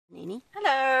Nini.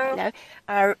 Hello. Hello.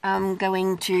 Are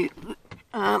going to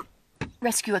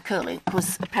rescue a curlew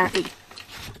because apparently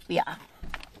we are.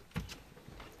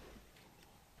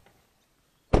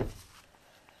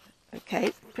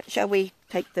 Okay, shall we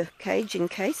take the cage in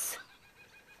case?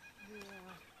 Yeah.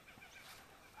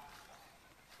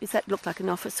 Does that look like an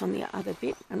office on the other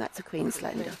bit? And that's a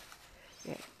Queenslander.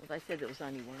 Yeah. Well, they said there was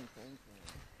only one Queenslander.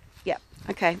 Yeah,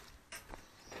 okay.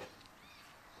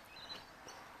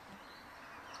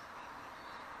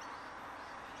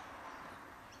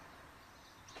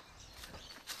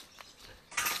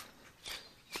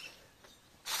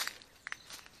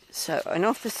 So, an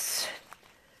office,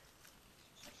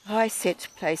 high set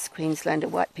place, Queenslander,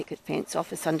 white picket fence,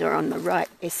 office under on the right,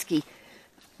 esky.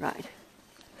 Right.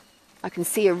 I can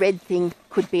see a red thing,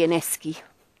 could be an esky.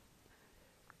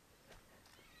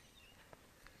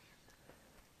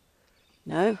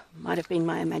 No, might have been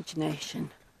my imagination.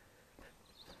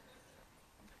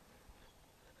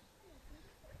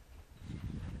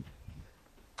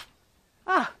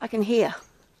 Ah, I can hear.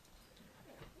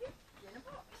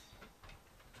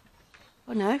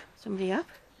 Oh no, somebody up.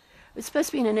 It's supposed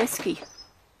to be in an esky.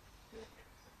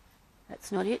 That's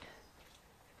not it.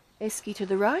 Esky to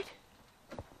the right.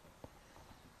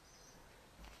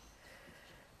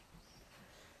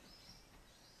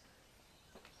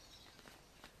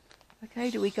 Okay,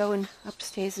 do we go in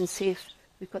upstairs and see if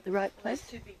we've got the right place?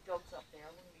 There's two big dogs up there. I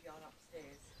wouldn't be going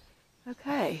upstairs.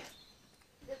 Okay.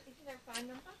 Is there a phone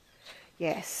number?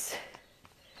 Yes.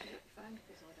 Do you have a phone?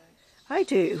 Because I don't. I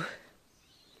do.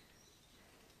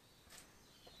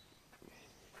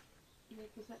 Yeah,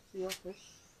 because that's the office.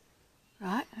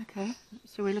 Right, okay.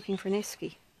 So we're looking for an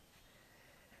esky.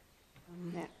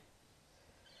 Now,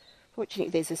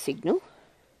 fortunately there's a signal.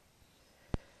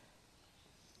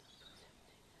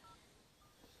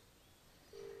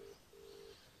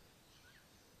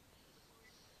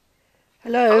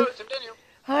 Hello. Hello, it's Daniel.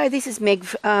 Hi, this is Meg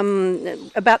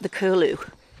about the Curlew.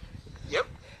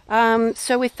 Yep.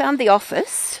 So we found the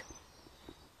office.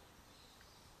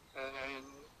 And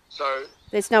so...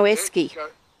 There's no esky.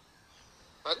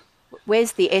 Pardon?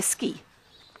 Where's the esky?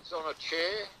 It's on a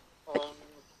chair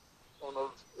on a...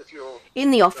 If you're...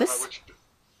 In the I don't know office? which...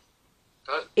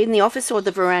 Pardon? In the office or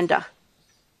the veranda?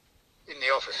 In the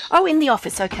office. Oh, in the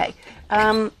office, okay.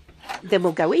 Then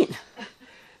we'll go in.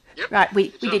 Yep. Right, we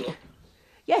It's did... unlocked.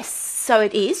 Yes, so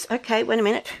it is. Okay, wait a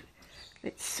minute.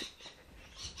 Let's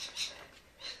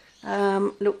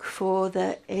look for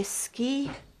the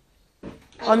esky.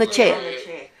 On the chair. On the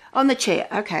chair. On the chair,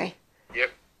 okay.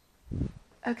 Yep.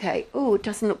 Okay. Oh, it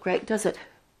doesn't look great, does it?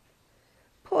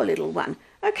 Poor little one.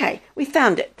 Okay, we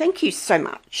found it. Thank you so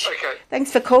much. Okay.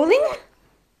 Thanks for calling.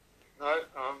 No,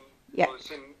 Yep. well,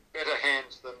 it's in better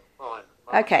hands than mine.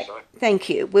 Okay, So. thank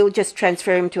you. We'll just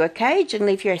transfer him to a cage and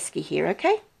leave your esky here,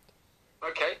 okay?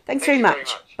 Okay. Thanks Thank very you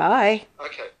much. Bye.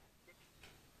 Okay.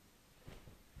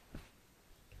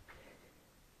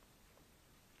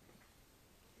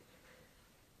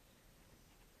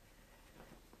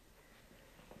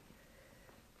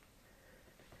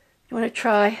 You want to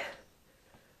try?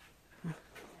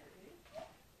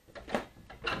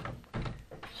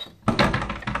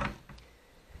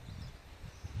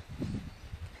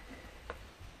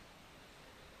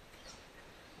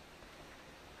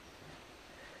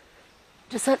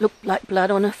 Does that look like blood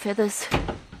on her feathers?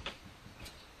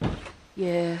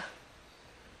 Yeah.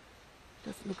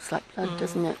 Looks like blood,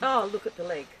 doesn't it? Oh, look at the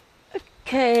leg.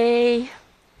 Okay.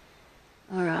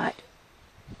 All right.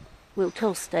 We'll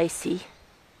tell Stacey.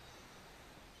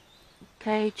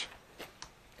 Cage.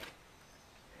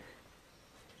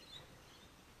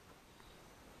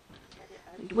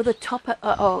 With the top,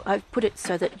 oh, I've put it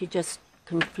so that you just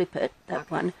can flip it, that Okay.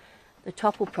 one. The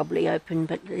top will probably open,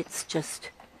 but let's just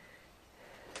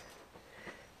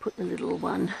put the little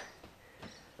one.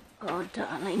 Oh,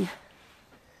 darling.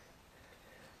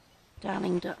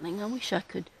 Darling, darling, I wish I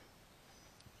could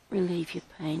relieve your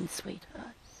pain,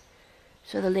 sweetheart.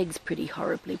 So the leg's pretty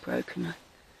horribly broken, I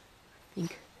think.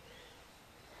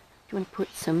 Do you want to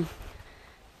put some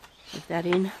of that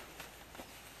in?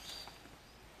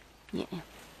 Yeah.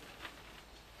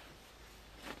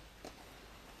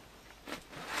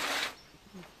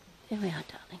 There we are,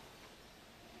 darling.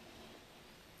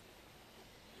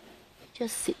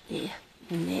 Just sit there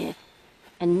and there.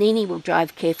 And Nini will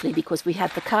drive carefully because we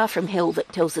have the car from hell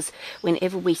that tells us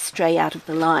whenever we stray out of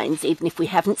the lines, even if we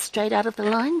haven't strayed out of the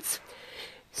lines.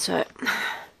 So...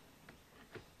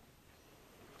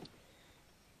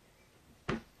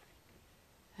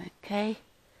 Okay.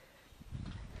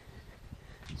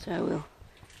 So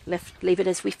we'll leave it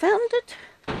as we found it.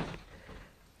 The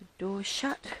door's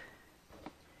shut.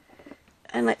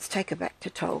 And let's take her back to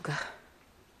Tolga.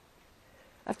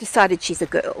 I've decided she's a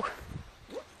girl.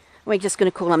 We're just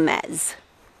going to call her Mazz.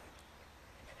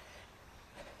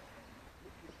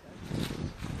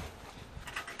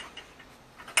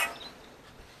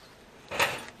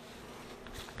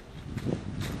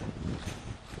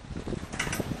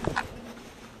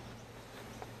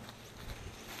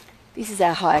 This is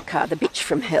our hire car, the bitch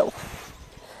from hell.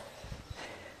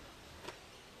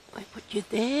 I put you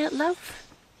there, love.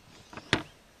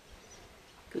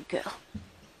 Good girl.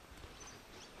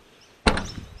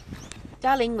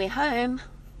 Darling, we're home.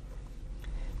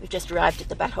 We've just arrived at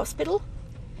the Bat Hospital,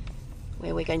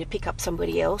 where we're going to pick up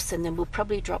somebody else, and then we'll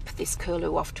probably drop this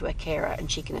Curlew off to a carer and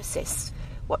she can assess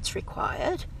what's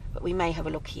required. But we may have a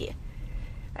look here.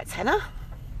 That's Hannah.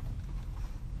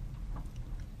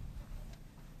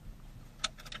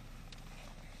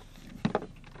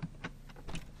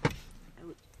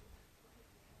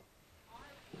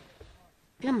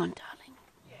 Come on, darling.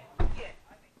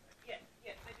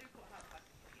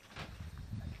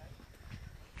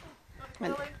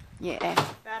 Well, yeah.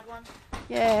 Bad one.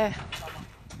 Yeah.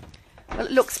 Well,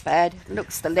 it looks bad.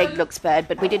 The leg looks bad,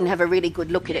 but we didn't have a really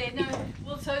good look at it. No.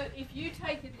 Well, so if you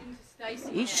take it into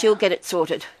Stacey, She'll get it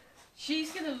sorted.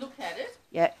 She's going to look at it.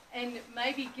 Yeah. And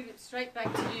maybe give it straight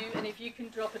back to you, and if you can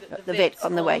drop it at The vet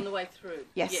on the way through.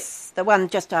 Yes, the one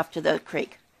just after the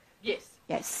creek. Yes.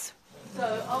 Yes.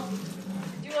 So,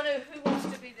 do you want to? Who wants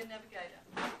to be the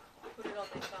navigator? Put it on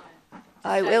their phone.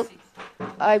 I will.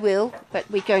 Stacey's. I will, but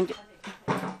we're going to...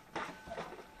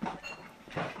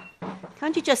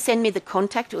 Can't you just send me the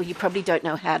contact, or you probably don't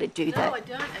know how to do No, that? I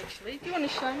don't actually. Do you want to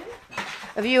show me?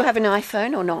 Do you have an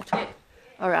iPhone or not? Yeah.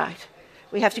 All right.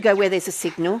 We have to go where there's a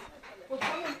signal. Well,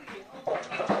 come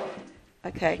on.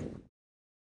 Okay.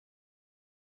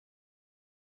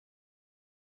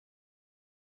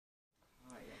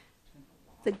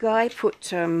 The guy put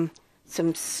some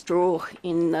straw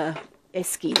in the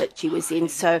esky that she was in,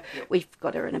 so we've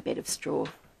got her in a bed of straw.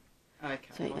 Okay,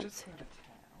 So I'll that's- just put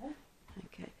a towel.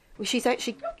 Okay. Well, she's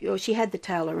actually, or she had the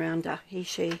towel around her. He,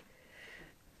 she.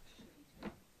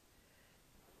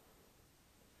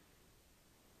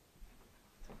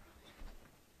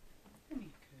 Come here,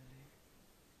 Curlew.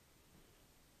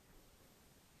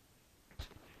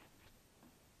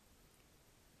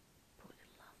 Poor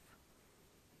little love.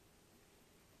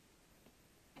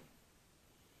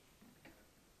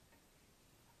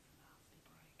 Nasty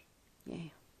break. Yeah.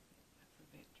 That's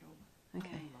a vet job.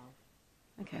 Okay. Oh,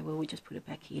 love. Okay. Well, we just put it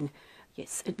back in.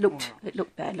 Yes, it looked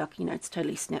bad. Like, you know, it's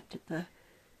totally snapped at the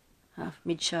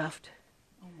mid shaft.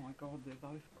 Oh my God, they're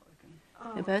both broken.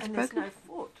 Oh, They're both and broken? There's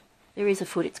no foot. There is a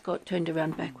foot. It's got turned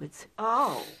around backwards.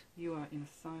 Oh. You are in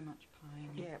so much pain.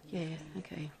 Yeah. Yeah.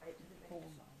 Okay. Poor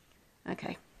love.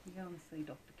 Okay. You go and see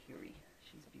Dr. Curie.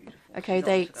 She's beautiful. Okay. Are She's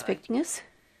they on today. expecting us?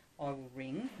 I will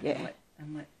ring Yeah.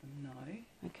 and let them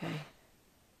know. Okay.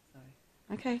 So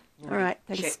Okay. we'll All right.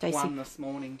 Thanks, checked Stacey. one this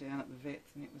morning down at the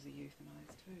vet's, and it was a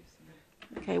euthanized too.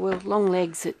 So Okay. Well, long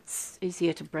legs. It's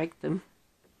easier to break them.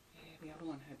 yeah, the other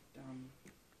one had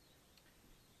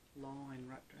line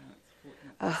wrapped around its foot.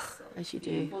 And it Oh, was so as you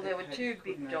thin do. Well, there were it two couldn't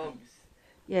big have dogs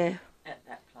Yeah. at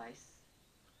that place.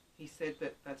 He said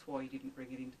that that's why he didn't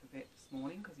bring it into the vet this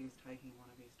morning, because he was taking one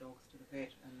of his dogs to the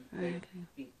vet, and they're Okay.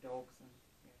 big dogs. And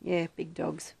Yeah. Big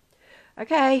dogs.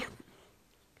 Okay.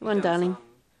 Come on, he does, darling.